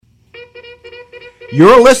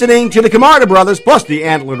You're listening to the Camarda Brothers plus the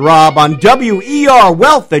Antler and Rob on WER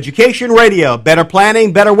Wealth Education Radio. Better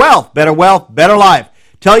planning, better wealth, better life.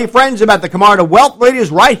 Tell your friends about the Camarda Wealth Ladies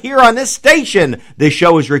right here on this station. This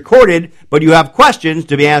show is recorded, but you have questions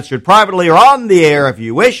to be answered privately or on the air if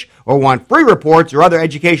you wish, or want free reports or other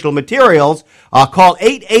educational materials. Call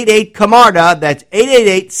 888-CAMARDA. That's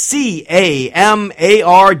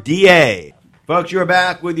 888-CAMARDA. Folks, you're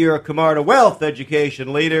back with your Camarda Wealth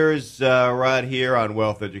Education Leaders right here on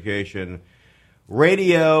Wealth Education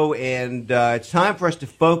Radio, and it's time for us to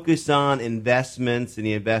focus on investments in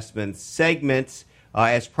the investment segments.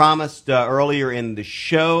 As promised earlier in the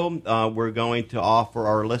show, we're going to offer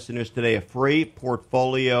our listeners today a free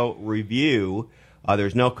portfolio review.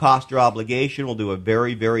 There's no cost or obligation. We'll do a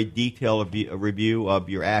very, very detailed review of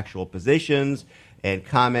your actual positions and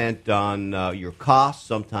comment on your costs,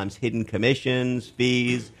 sometimes hidden commissions,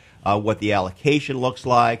 fees, what the allocation looks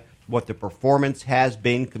like, what the performance has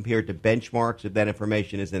been compared to benchmarks, if that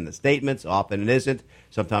information is in the statements. Often it isn't.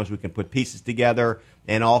 Sometimes we can put pieces together,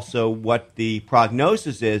 and also what the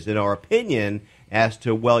prognosis is, in our opinion, as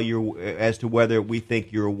to whether we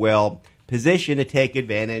think you're well positioned to take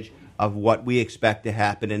advantage of what we expect to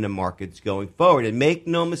happen in the markets going forward. And make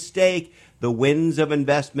no mistake, the winds of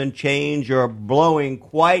investment change are blowing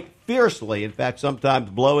quite fiercely. In fact, sometimes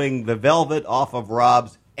blowing the velvet off of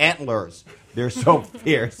Rob's antlers. They're so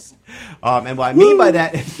fierce. And what I mean by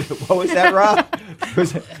that is, what was that, Rob?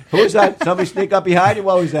 Who was that? Somebody sneak up behind you?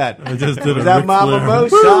 What was that? I just did was that Mama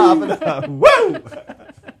Moose? Woo!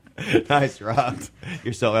 Nice, Rob.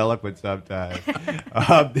 You're so eloquent sometimes.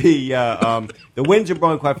 The winds are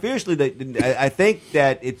blowing quite fiercely. I think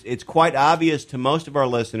that it's quite obvious to most of our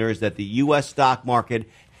listeners that the U.S. stock market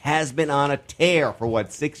has been on a tear for,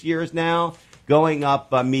 6 years now, going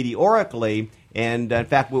up meteorically. And, in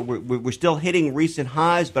fact, we're still hitting recent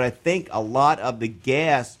highs, but I think a lot of the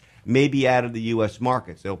gas may be out of the U.S.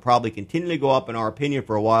 markets. They'll probably continue to go up, in our opinion,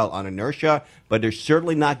 for a while on inertia, but there's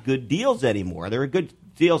certainly not good deals anymore. There are good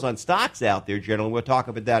deals on stocks out there, generally. We'll talk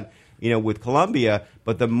about that, with Columbia,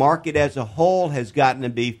 but the market as a whole has gotten to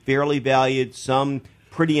be fairly valued. Some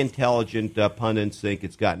pretty intelligent pundits think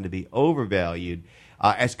it's gotten to be overvalued,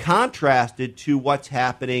 as contrasted to what's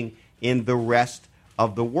happening in the rest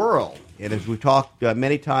of the world. And as we've talked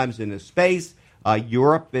many times in this space,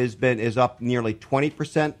 Europe is up nearly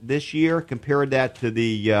 20% this year. Compare that to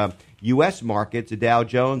the U.S. markets. The Dow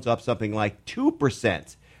Jones up something like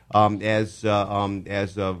 2%. As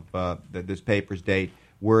of this paper's date,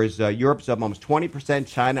 whereas Europe's up almost 20%,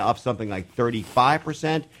 China up something like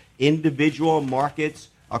 35%. Individual markets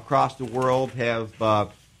across the world have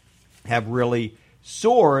really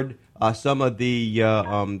soared. Some of the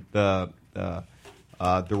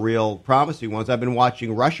real promising ones. I've been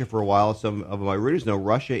watching Russia for a while. Some of my readers know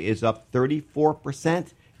Russia is up 34%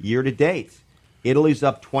 year to date. Italy's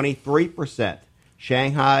up 23%.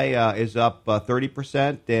 Shanghai is up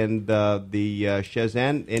 30%, and the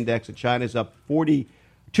Shenzhen index in China is up 42%.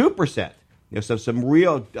 So some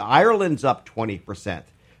real. Ireland's up 20%.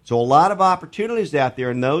 So a lot of opportunities out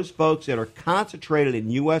there, and those folks that are concentrated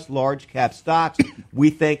in U.S. large cap stocks,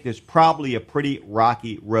 we think there's probably a pretty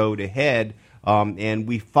rocky road ahead. And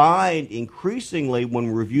we find increasingly when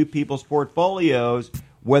we review people's portfolios,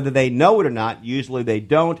 whether they know it or not, usually they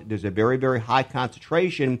don't. There's a very, very high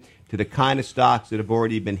concentration to the kind of stocks that have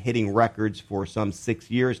already been hitting records for some 6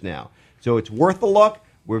 years now. So it's worth a look.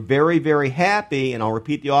 We're very, very happy, and I'll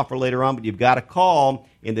repeat the offer later on, but you've got to call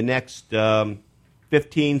in the next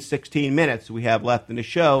 15, 16 minutes we have left in the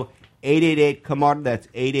show. 888-CAMARDA, that's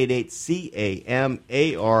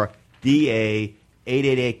 888-CAMARDA,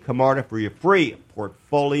 888-CAMARDA for your free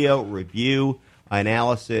portfolio review,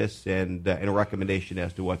 analysis, and a recommendation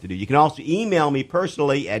as to what to do. You can also email me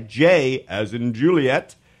personally at J, as in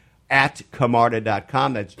Juliet, at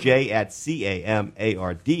Camarda.com. That's J at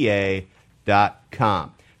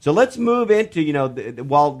CAMARDA.com. So let's move into,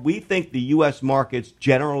 while we think the U.S. markets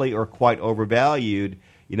generally are quite overvalued,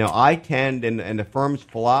 I tend, and the firm's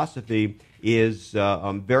philosophy is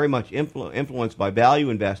very much influenced by value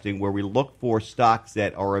investing, where we look for stocks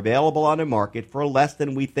that are available on the market for less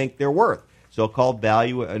than we think they're worth. So-called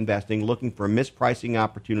value investing, looking for mispricing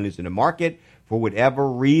opportunities in the market. For whatever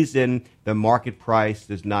reason, the market price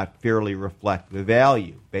does not fairly reflect the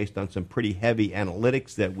value, based on some pretty heavy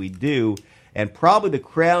analytics that we do. And probably the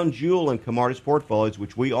crown jewel in Camarda's portfolios,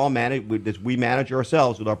 which we all manage, we manage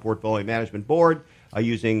ourselves with our portfolio management board,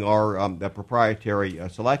 using our proprietary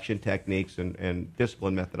selection techniques and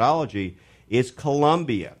discipline methodology, is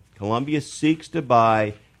Columbia. Columbia seeks to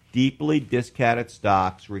buy deeply discounted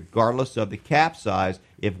stocks, regardless of the cap size.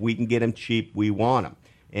 If we can get them cheap, we want them.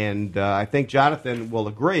 And I think Jonathan will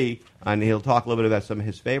agree, and he'll talk a little bit about some of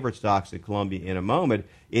his favorite stocks at Columbia in a moment.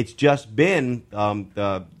 It's just been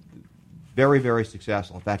very, very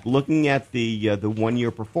successful. In fact, looking at the 1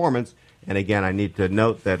 year performance, and again, I need to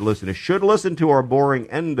note that listeners should listen to our boring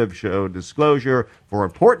end of show disclosure for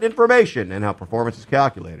important information and how performance is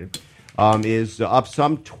calculated, is up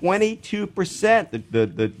some 22%.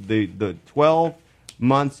 The 12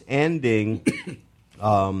 months ending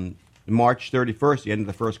March 31st, the end of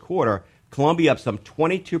the first quarter, Columbia up some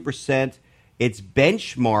 22%. Its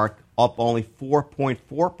benchmark up only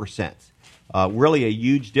 4.4%. Really a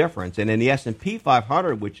huge difference. And in the S&P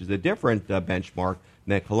 500, which is a different benchmark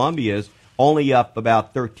than Columbia's, only up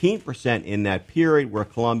about 13% in that period, where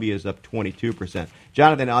Columbia is up 22%.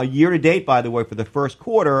 Jonathan, year to date, by the way, for the first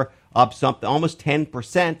quarter, up something almost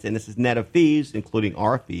 10%, and this is net of fees, including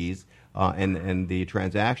our fees and the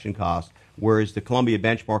transaction costs, whereas the Columbia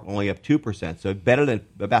benchmark only up 2%, so better than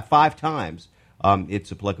about 5 times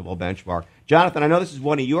its applicable benchmark. Jonathan, I know this is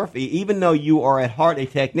one of your fees, even though you are at heart a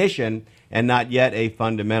technician and not yet a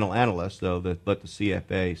fundamental analyst, though let the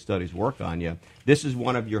CFA studies work on you. This is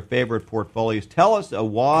one of your favorite portfolios. Tell us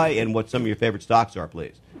why and what some of your favorite stocks are,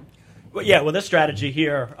 please. Well, this strategy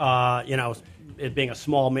here, it being a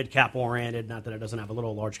small mid-cap oriented, not that it doesn't have a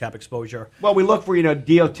little large cap exposure. Well, we look for,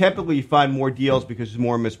 deal. Typically, you find more deals because there's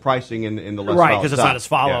more mispricing in the less right, because it's not as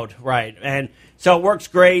followed. Yeah. Right. And so it works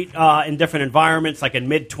great in different environments, like in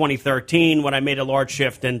mid-2013 when I made a large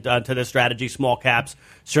shift to this strategy. Small caps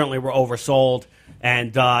certainly were oversold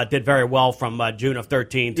and did very well from June of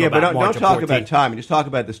 13 to about March of 14. Yeah, but don't talk about timing. Just talk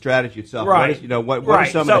about the strategy itself. Right. What are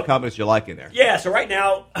some of the companies you like in there? Yeah, so right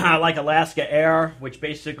now, I like Alaska Air, which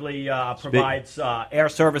basically provides air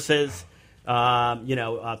services,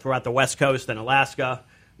 throughout the West Coast and Alaska.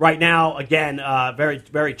 Right now, again, very,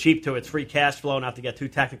 very cheap to its free cash flow. Not to get too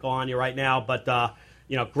technical on you right now, but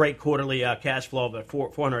great quarterly cash flow of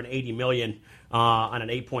 $480 million on an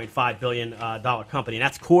 $8.5 billion company, and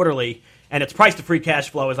that's quarterly. And its price to free cash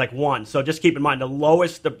flow is like 1. So just keep in mind, the lower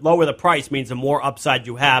the price means the more upside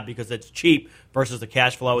you have because it's cheap versus the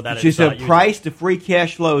cash flow that it's so price to free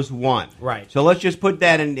cash flow is 1. Right. So let's just put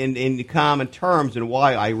that in common terms and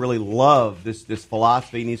why I really love this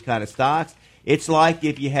philosophy in these kind of stocks. It's like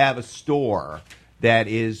if you have a store that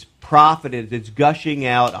is profited, it's gushing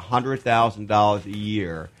out $100,000 a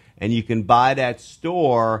year, and you can buy that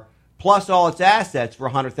store plus all its assets for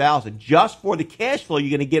 $100,000, just for the cash flow you're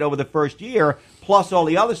going to get over the first year, plus all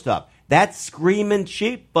the other stuff. That's screaming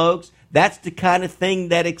cheap, folks. That's the kind of thing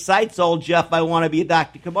that excites old Jeff, I want to be a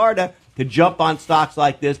Dr. Camarda, to jump on stocks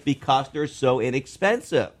like this because they're so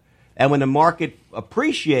inexpensive. And when the market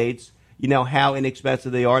appreciates, how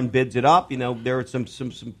inexpensive they are and bids it up, there are some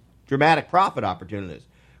dramatic profit opportunities.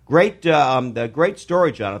 Great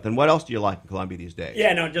story, Jonathan. What else do you like in Columbia these days?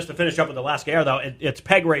 Yeah, no. Just to finish up with Alaska Air, though, its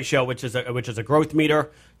PEG ratio, which is a growth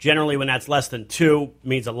meter. Generally, when that's less than 2,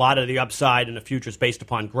 means a lot of the upside in the future is based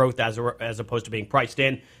upon growth as opposed to being priced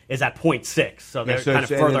in. Is at 0.6, so they're kind of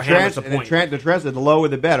further hammers the point. The lower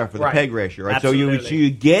the better for the PEG ratio, right? Absolutely. So you're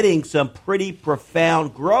getting some pretty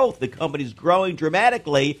profound growth. The company's growing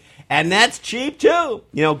dramatically, and that's cheap too.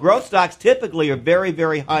 Growth stocks typically are very,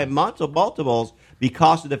 very high multiples,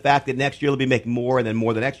 because of the fact that next year they'll be making more, and then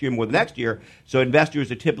more the next year, more the next year. So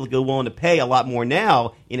investors are typically willing to pay a lot more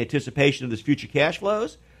now in anticipation of this future cash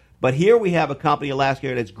flows. But here we have a company, Alaska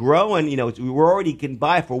Air, that's growing. We already can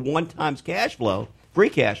buy for 1 times cash flow,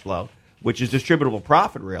 free cash flow, which is distributable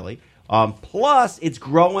profit, really. Plus, it's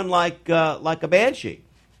growing like a banshee.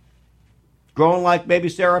 Growing like maybe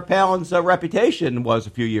Sarah Palin's reputation was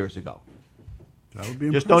a few years ago. That would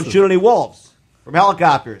be just impressive. Don't shoot any wolves from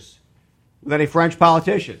helicopters with any French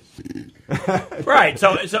politicians. Right.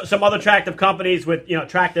 So some other attractive companies with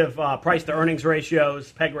attractive price to earnings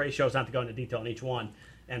ratios, PEG ratios, not to go into detail on each one,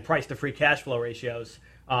 and price to free cash flow ratios.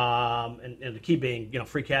 And the key being,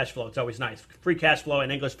 free cash flow. It's always nice. Free cash flow in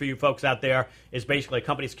English for you folks out there is basically a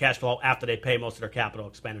company's cash flow after they pay most of their capital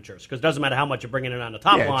expenditures. Because it doesn't matter how much you're bringing in on the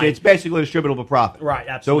top line. It's basically distributable profit. Right.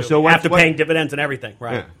 Absolutely. So after paying dividends and everything.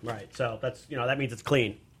 Right. Yeah. Right. So that's that means it's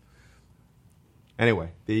clean. Anyway,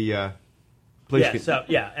 please. So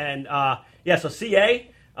CA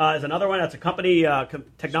is another one. That's a company,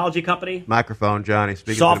 technology company. Microphone, Johnny.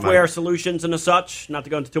 Speaking software solutions and such. Not to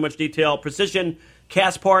go into too much detail. Precision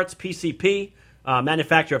Cast Parts, PCP,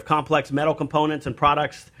 manufacturer of complex metal components and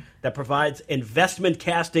products that provides investment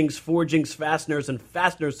castings, forgings, fasteners, and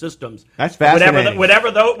fastener systems. That's fascinating.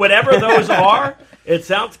 Whatever those are, it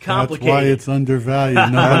sounds complicated. That's why it's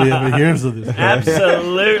undervalued. Nobody ever hears of this.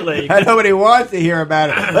 Absolutely. Nobody wants to hear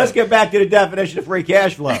about it. Let's get back to the definition of free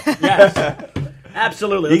cash flow. Yes.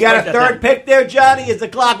 Absolutely. You got a third pick there, Johnny, as the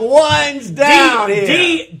clock winds down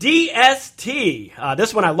here. DST.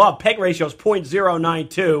 This one I love. Peg ratio is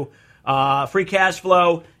 0.092. Free cash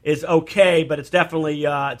flow is okay, but it's definitely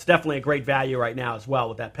a great value right now as well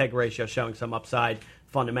with that peg ratio showing some upside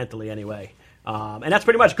fundamentally anyway. And that's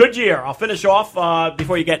pretty much Goodyear. I'll finish off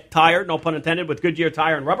before you get tired, no pun intended, with Goodyear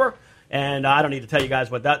Tire and Rubber. And I don't need to tell you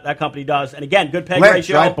guys what that company does. And again, good peg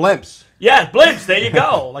ratio. Right? Blimps. Yeah, blimps. There you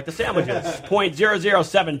go. Like the sandwiches.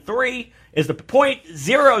 0.0073 is the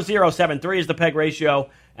 0.0073 is the peg ratio.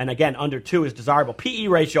 And again, under 2 is desirable. PE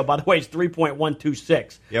ratio, by the way, is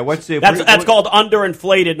 3.126. Yeah, what's the that's called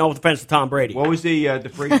underinflated. No offense to Tom Brady. What was the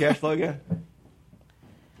free cash flow again?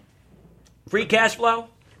 Free cash flow,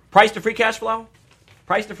 price to free cash flow.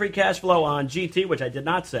 Price to free cash flow on GT, which I did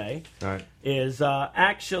not say, is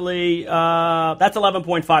actually that's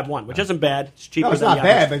 11.51, which isn't bad. It's cheaper no, it's than not the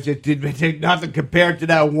bad, others. but it did nothing compared to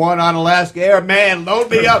that one on Alaska Air. Man,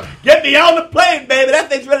 load me up, get me on the plane, baby. That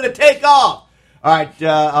thing's ready to take off. All right,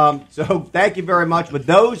 so thank you very much. But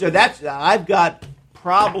I've got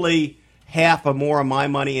probably half or more of my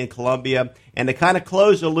money in Columbia, and to kind of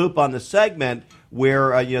close the loop on the segment.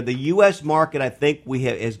 Where the U.S. market, I think,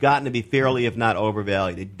 has gotten to be fairly, if not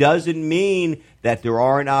overvalued. It doesn't mean that there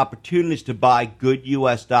aren't opportunities to buy good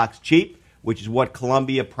U.S. stocks cheap, which is what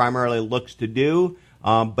Columbia primarily looks to do.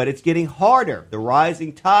 But it's getting harder. The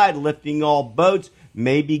rising tide lifting all boats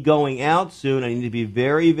may be going out soon. I need to be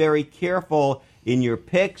very, very careful in your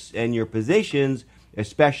picks and your positions,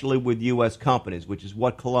 especially with U.S. companies, which is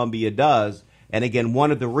what Columbia does. And again,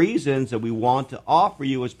 one of the reasons that we want to offer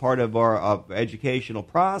you as part of our educational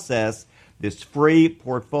process, this free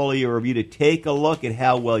portfolio review to take a look at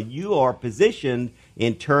how well you are positioned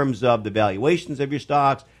in terms of the valuations of your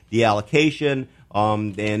stocks, the allocation,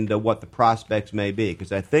 and what the prospects may be.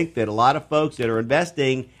 Because I think that a lot of folks that are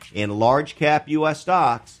investing in large cap U.S.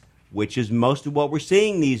 stocks, which is most of what we're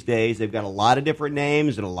seeing these days, they've got a lot of different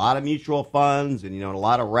names and a lot of mutual funds and a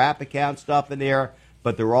lot of wrap account stuff in there.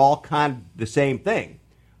 But they're all kind of the same thing.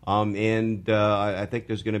 I think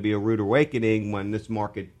there's going to be a rude awakening when this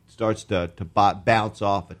market starts to bounce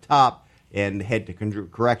off the top and head to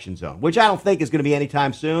correction zone, which I don't think is going to be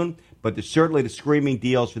anytime soon, but certainly the screaming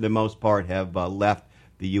deals for the most part have left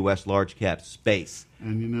the U.S. large cap space.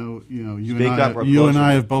 And you and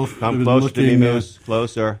I have both come close to me, Moose.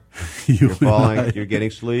 Closer. You're falling. You're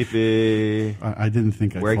getting sleepy. I didn't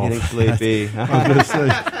think we're getting sleepy. I was going to say.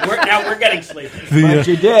 We're getting sleepy. But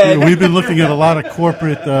you did. We've been looking at a lot of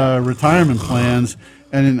corporate retirement plans,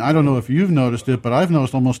 and I don't know if you've noticed it, but I've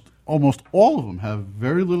noticed almost all of them have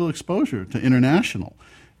very little exposure to international.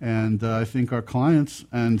 And I think our clients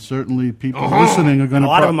and certainly people listening are going to. A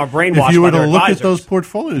lot of them are brainwashed. If you were by to their look advisors. at those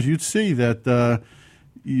portfolios, you'd see that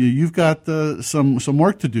you've got some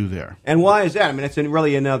work to do there. And why is that? I mean, it's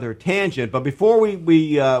really another tangent. But before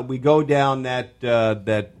we go down that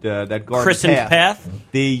garden Christened path.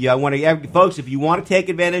 I want to folks, if you want to take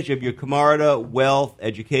advantage of your Camarda Wealth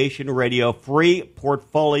Education Radio free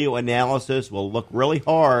portfolio analysis, we'll look really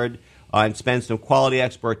hard. And spend some quality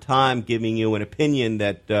expert time giving you an opinion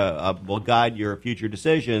that will guide your future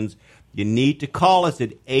decisions. You need to call us at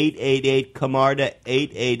 888-CAMARDA,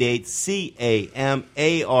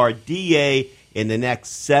 888-CAMARDA in the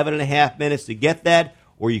next 7.5 minutes to get that.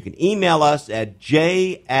 Or you can email us at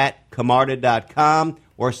j@camarda.com.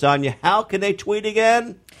 Or, Sonia, how can they tweet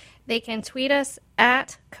again? They can tweet us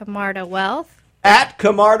at Camarda Wealth. At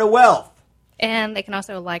Camarda Wealth. And they can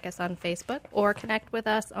also like us on Facebook or connect with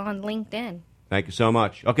us on LinkedIn. Thank you so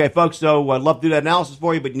much. Okay, folks, so I'd love to do that analysis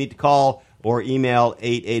for you, but you need to call or email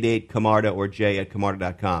 888-CAMARDA or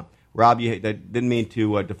j@camarda.com. Rob, I didn't mean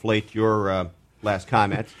to deflate your last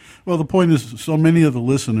comments. Well, the point is so many of the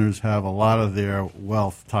listeners have a lot of their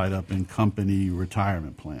wealth tied up in company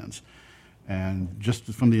retirement plans. And just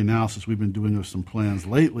from the analysis we've been doing of some plans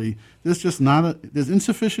lately, there's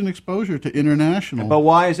insufficient exposure to international. But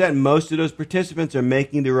why is that? Most of those participants are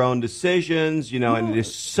making their own decisions, and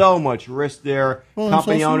there's so much risk there. Well,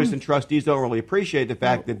 company owners and trustees don't really appreciate the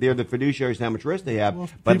fact that they're the fiduciaries and how much risk they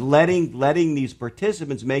have. But letting these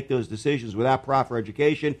participants make those decisions without proper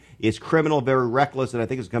education is criminal, very reckless, and I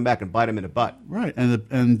think it's going to come back and bite them in the butt. Right, and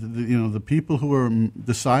the people who are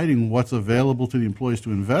deciding what's available to the employees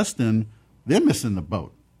to invest in, they're missing the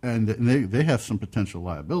boat, and they have some potential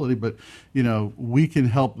liability. But we can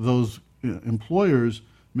help those employers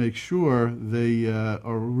make sure they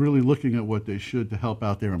are really looking at what they should to help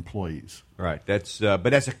out their employees. Right. But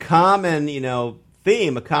that's a common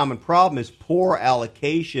theme. A common problem is poor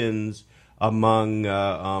allocations among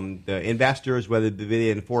the investors, whether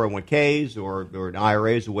they're in 401ks or in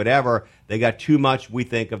IRAs or whatever. They got too much, we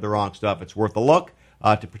think, of the wrong stuff. It's worth a look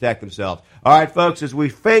to protect themselves. All right, folks, as we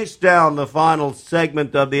face down the final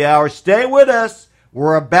segment of the hour, stay with us.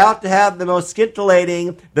 We're about to have the most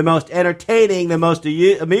scintillating, the most entertaining, the most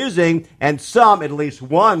amusing, and some, at least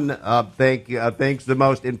one, thinks the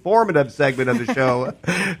most informative segment of the show.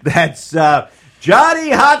 That's Johnny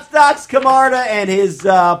Hot Stocks Camarda and his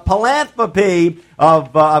philanthropy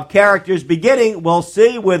of characters, beginning, we'll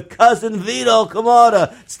see, with Cousin Vito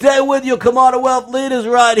Camarda. Stay with you, Camarda Wealth Leaders,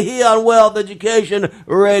 right here on Wealth Education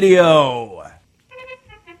Radio.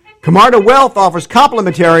 Camarda Wealth offers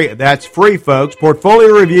complimentary, that's free, folks,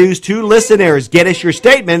 portfolio reviews to listeners. Get us your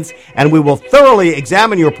statements, and we will thoroughly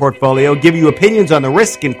examine your portfolio, give you opinions on the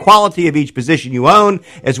risk and quality of each position you own,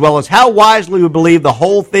 as well as how wisely we believe the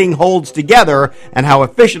whole thing holds together and how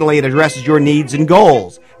efficiently it addresses your needs and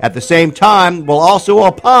goals. At the same time, we'll also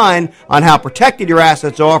opine on how protected your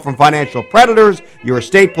assets are from financial predators, your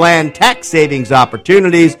estate plan, tax savings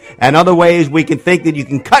opportunities, and other ways we can think that you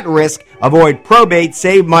can cut risk, avoid probate,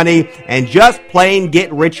 save money, and just plain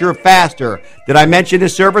get richer faster. Did I mention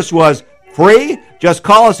this service was free? Just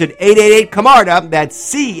call us at 888-CAMARDA, that's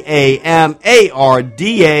C-A-M-A-R-D-A,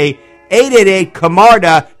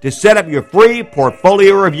 888-CAMARDA to set up your free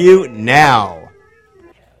portfolio review now.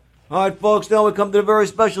 All right, folks, now we come to a very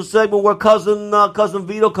special segment where Cousin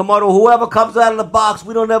Vito Camarda, whoever comes out of the box,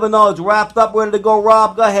 we don't ever know. It's wrapped up, ready to go.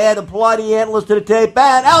 Rob, go ahead, apply the antlers to the tape.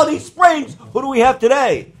 And out of these springs, who do we have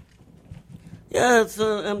today? Yeah,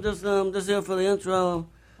 I'm just here for the intro.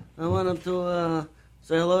 I wanted to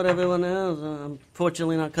say hello to everyone else. I'm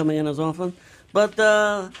fortunately not coming in as often. But,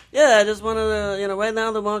 yeah, I just wanted to, right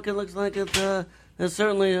now the market looks like it's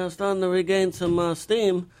certainly starting to regain some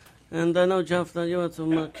steam. And I know, Jeff, that you had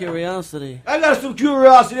some curiosity. I got some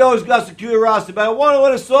curiosity. Always got some curiosity. But I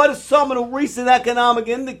want to sort of some of the recent economic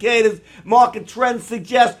indicators market trends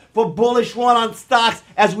suggest for bullish run on stocks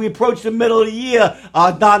as we approach the middle of the year.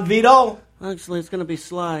 Don Vito? Actually, it's going to be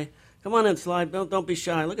Sly. Come on in, Sly. Don't be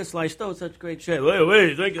shy. Look at Sly. Still in such great shape.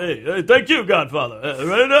 Wait. Thank you, Godfather.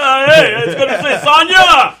 Hey, it's good to see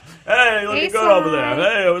Sonia. Hey, looking good over there.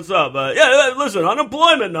 Hey, what's up? Listen,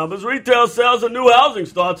 unemployment numbers, retail sales, and new housing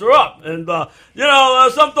starts are up. And,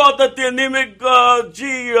 some thought that the anemic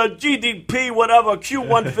GDP, whatever,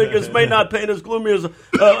 Q1 figures may not paint as gloomy as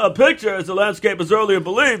a picture as the landscapers earlier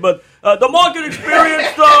believed. But the market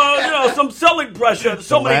experienced, some selling pressure.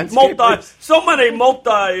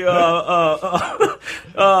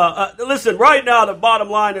 Listen, right now the bottom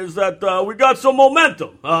line is that we got some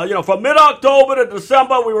momentum. From mid-October to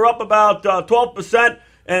December, we were up about 12%,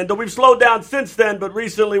 and we've slowed down since then, but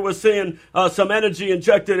recently we're seeing some energy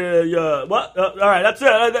injected. All right, that's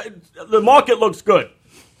it. The market looks good.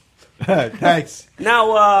 Thanks.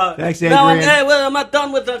 Now, thanks, Adrian. I'm not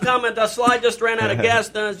done with the comment. Sly just ran out of gas,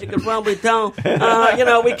 as you can probably tell.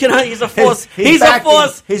 We cannot. He's a force. He's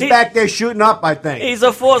back there shooting up, I think. He's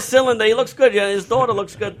a four-cylinder. He looks good. Yeah, his daughter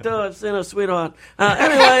looks good too. It's sweetheart.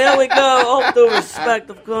 Anyway, here we go. All due respect,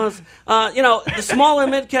 of course. The smaller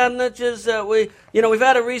mid-cap niches. We've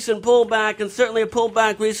had a recent pullback, and certainly a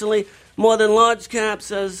pullback recently more than large caps,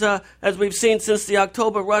 as we've seen since the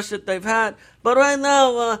October rush that they've had. But right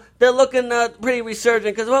now, they're looking pretty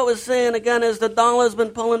resurgent, because what we're seeing, again, is the dollar's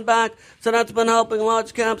been pulling back, so that's been helping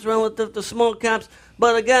large caps relative to small caps.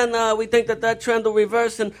 But again, we think that trend will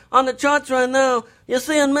reverse. And on the charts right now, you're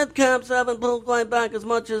seeing mid caps haven't pulled quite back as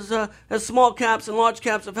much as small caps, and large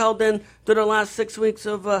caps have held in through the last 6 weeks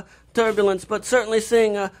of turbulence. But certainly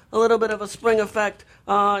seeing a little bit of a spring effect,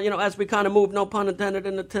 as we kind of move, no pun intended,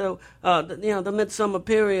 into the midsummer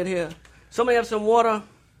period here. Somebody have some water?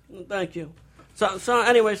 Thank you. So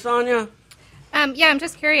anyway, Sonia? I'm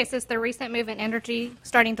just curious, is the recent move in energy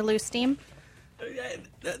starting to lose steam?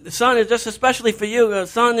 Sonia, just especially for you,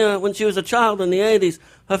 Sonia, when she was a child in the 80s,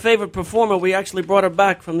 her favorite performer, we actually brought her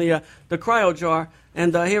back from the cryo jar,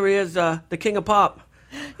 and here he is, the king of pop.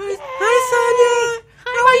 Hi, Sonia!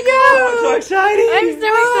 How are you? I'm so excited! I'm so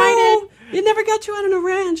excited! It never got you out on a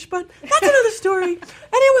ranch, but that's another story.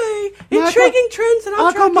 Anyway, intriguing trends that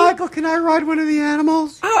I'm tracking. Michael, can I ride one of the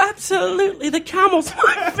animals? Oh, absolutely. The camel's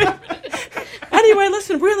my favorite. Anyway,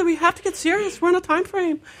 listen, really, we have to get serious. We're on a time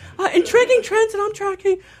frame. Intriguing trends that I'm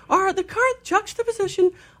tracking are the current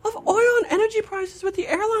juxtaposition of oil and energy prices with the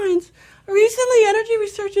airlines. Recently, energy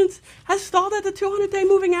resurgence has stalled at the 200-day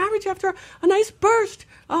moving average after a nice burst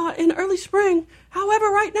in early spring. However,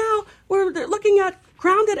 right now, we're looking at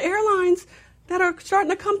grounded airlines that are starting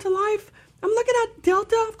to come to life. I'm looking at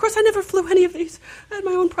Delta. Of course, I never flew any of these. I had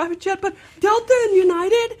my own private jet. But Delta and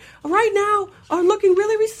United right now are looking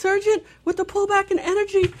really resurgent with the pullback in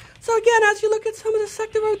energy. So again, as you look at some of the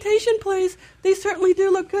sector rotation plays, they certainly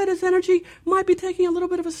do look good as energy might be taking a little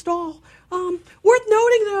bit of a stall. Worth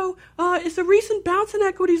noting, though, is the recent bounce in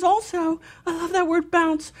equities also. I love that word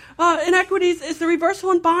bounce. In equities is the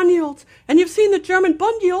reversal in bond yields. And you've seen the German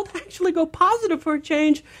bond yield actually go positive for a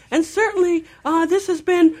change. And certainly this has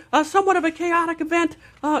been somewhat of a chaotic event,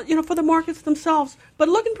 for the markets themselves. But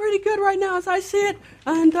looking pretty good right now as I see it.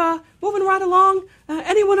 And moving right along.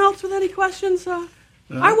 Anyone else with any questions?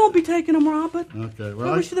 I won't be taking them, Rob, but okay.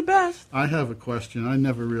 Well, I wish you the best. I have a question. I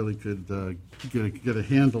never really could get a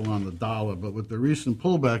handle on the dollar, but with the recent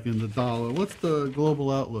pullback in the dollar, what's the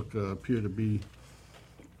global outlook appear to be?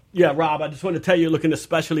 Yeah, Rob, I just want to tell you, you're looking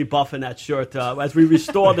especially buff in that shirt. As we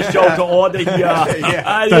restore the show to order here,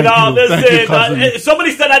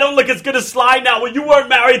 somebody said I don't look as good as Sly now. Well, you weren't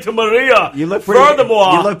married to Maria. You look pretty,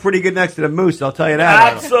 Furthermore, you look pretty good next to the moose, I'll tell you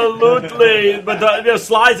that. Absolutely. But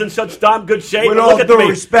Sly's in such damn good shape. With look all at due me.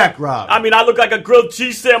 Respect, Rob. I mean, I look like a grilled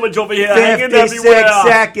cheese sandwich over here, hanging 56 everywhere.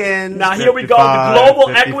 seconds. Now, here we go. The global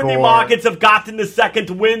 54. equity markets have gotten the second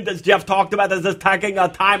wind, as Jeff talked about, as they're taking a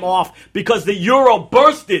time off because the euro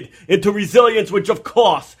bursted into resilience, which, of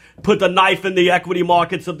course, put the knife in the equity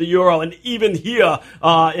markets of the euro, and even here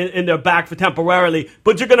in their back for temporarily.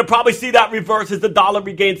 But you're going to probably see that reverse as the dollar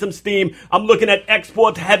regains some steam. I'm looking at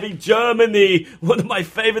export-heavy Germany, one of my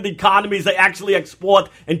favorite economies. They actually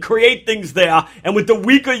export and create things there. And with the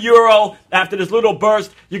weaker euro, after this little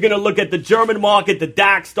burst, you're going to look at the German market, the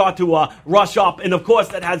DAX start to rush up. And, of course,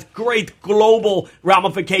 that has great global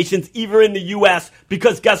ramifications, even in the U.S.,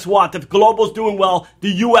 because guess what? If global's doing well,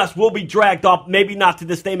 the U.S. will be dragged up, maybe not to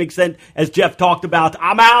the same extent as Jeff talked about.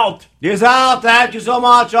 I'm out. He's out. Thank you so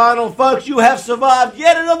much, Arnold. Folks, you have survived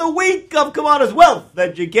yet another week of Kamada's Wealth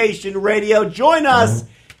Education Radio. Join us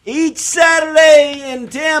each Saturday in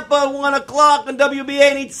Tampa, 1 o'clock on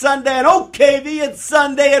WBA, and each Sunday on OKV at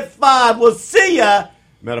Sunday at 5. We'll see ya,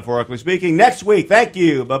 metaphorically speaking, next week. Thank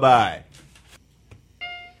you. Bye-bye.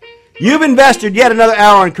 You've invested yet another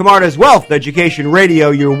hour on Camarda's Wealth Education Radio,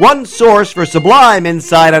 your one source for sublime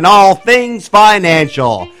insight on all things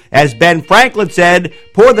financial. As Ben Franklin said,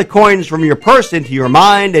 pour the coins from your purse into your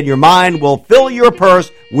mind, and your mind will fill your purse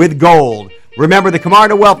with gold. Remember the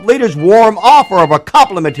Camarda Wealth Leader's warm offer of a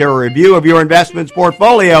complimentary review of your investments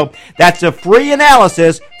portfolio. That's a free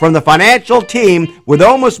analysis from the financial team with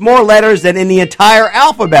almost more letters than in the entire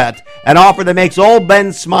alphabet. An offer that makes old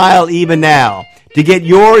Ben smile even now. To get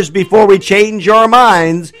yours before we change your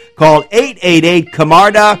minds, call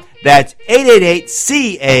 888-CAMARDA. That's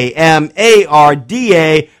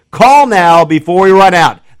 888-CAMARDA. Call now before we run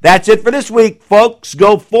out. That's it for this week, folks.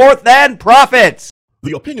 Go forth and profits.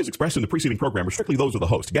 The opinions expressed in the preceding program are strictly those of the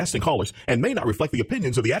host, guests, and callers, and may not reflect the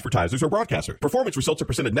opinions of the advertisers or broadcaster. Performance results are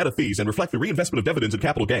presented net of fees and reflect the reinvestment of dividends and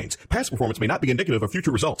capital gains. Past performance may not be indicative of future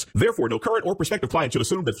results. Therefore, no current or prospective client should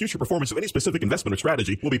assume that future performance of any specific investment or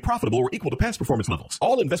strategy will be profitable or equal to past performance levels.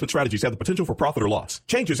 All investment strategies have the potential for profit or loss.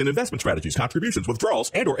 Changes in investment strategies, contributions, withdrawals,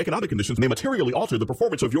 and or economic conditions may materially alter the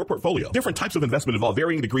performance of your portfolio. Different types of investment involve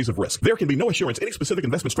varying degrees of risk. There can be no assurance any specific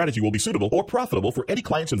investment strategy will be suitable or profitable for any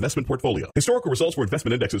client's investment portfolio. Historical results for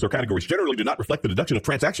investment indexes or categories generally do not reflect the deduction of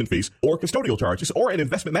transaction fees or custodial charges or an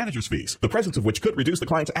investment manager's fees, the presence of which could reduce the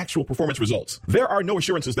client's actual performance results. There are no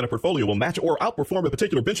assurances that a portfolio will match or outperform a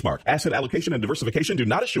particular benchmark. Asset allocation and diversification do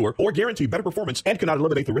not assure or guarantee better performance and cannot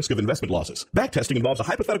eliminate the risk of investment losses. Backtesting involves a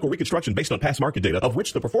hypothetical reconstruction based on past market data of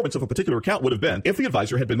which the performance of a particular account would have been if the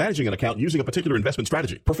advisor had been managing an account using a particular investment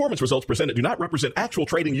strategy. Performance results presented do not represent actual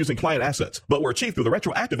trading using client assets, but were achieved through the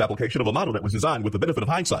retroactive application of a model that was designed with the benefit of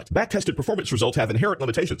hindsight. Backtested performance results have inherent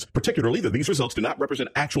limitations, particularly that these results do not represent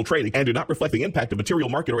actual trading and do not reflect the impact of material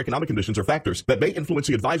market or economic conditions or factors that may influence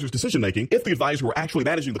the advisor's decision-making if the advisor were actually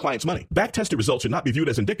managing the client's money. Backtested results should not be viewed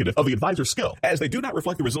as indicative of the advisor's skill, as they do not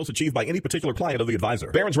reflect the results achieved by any particular client of the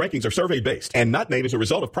advisor. Barron's rankings are survey-based and not made as a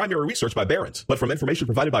result of primary research by Barron's, but from information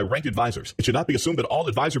provided by ranked advisors. It should not be assumed that all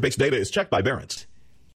advisor-based data is checked by Barron's.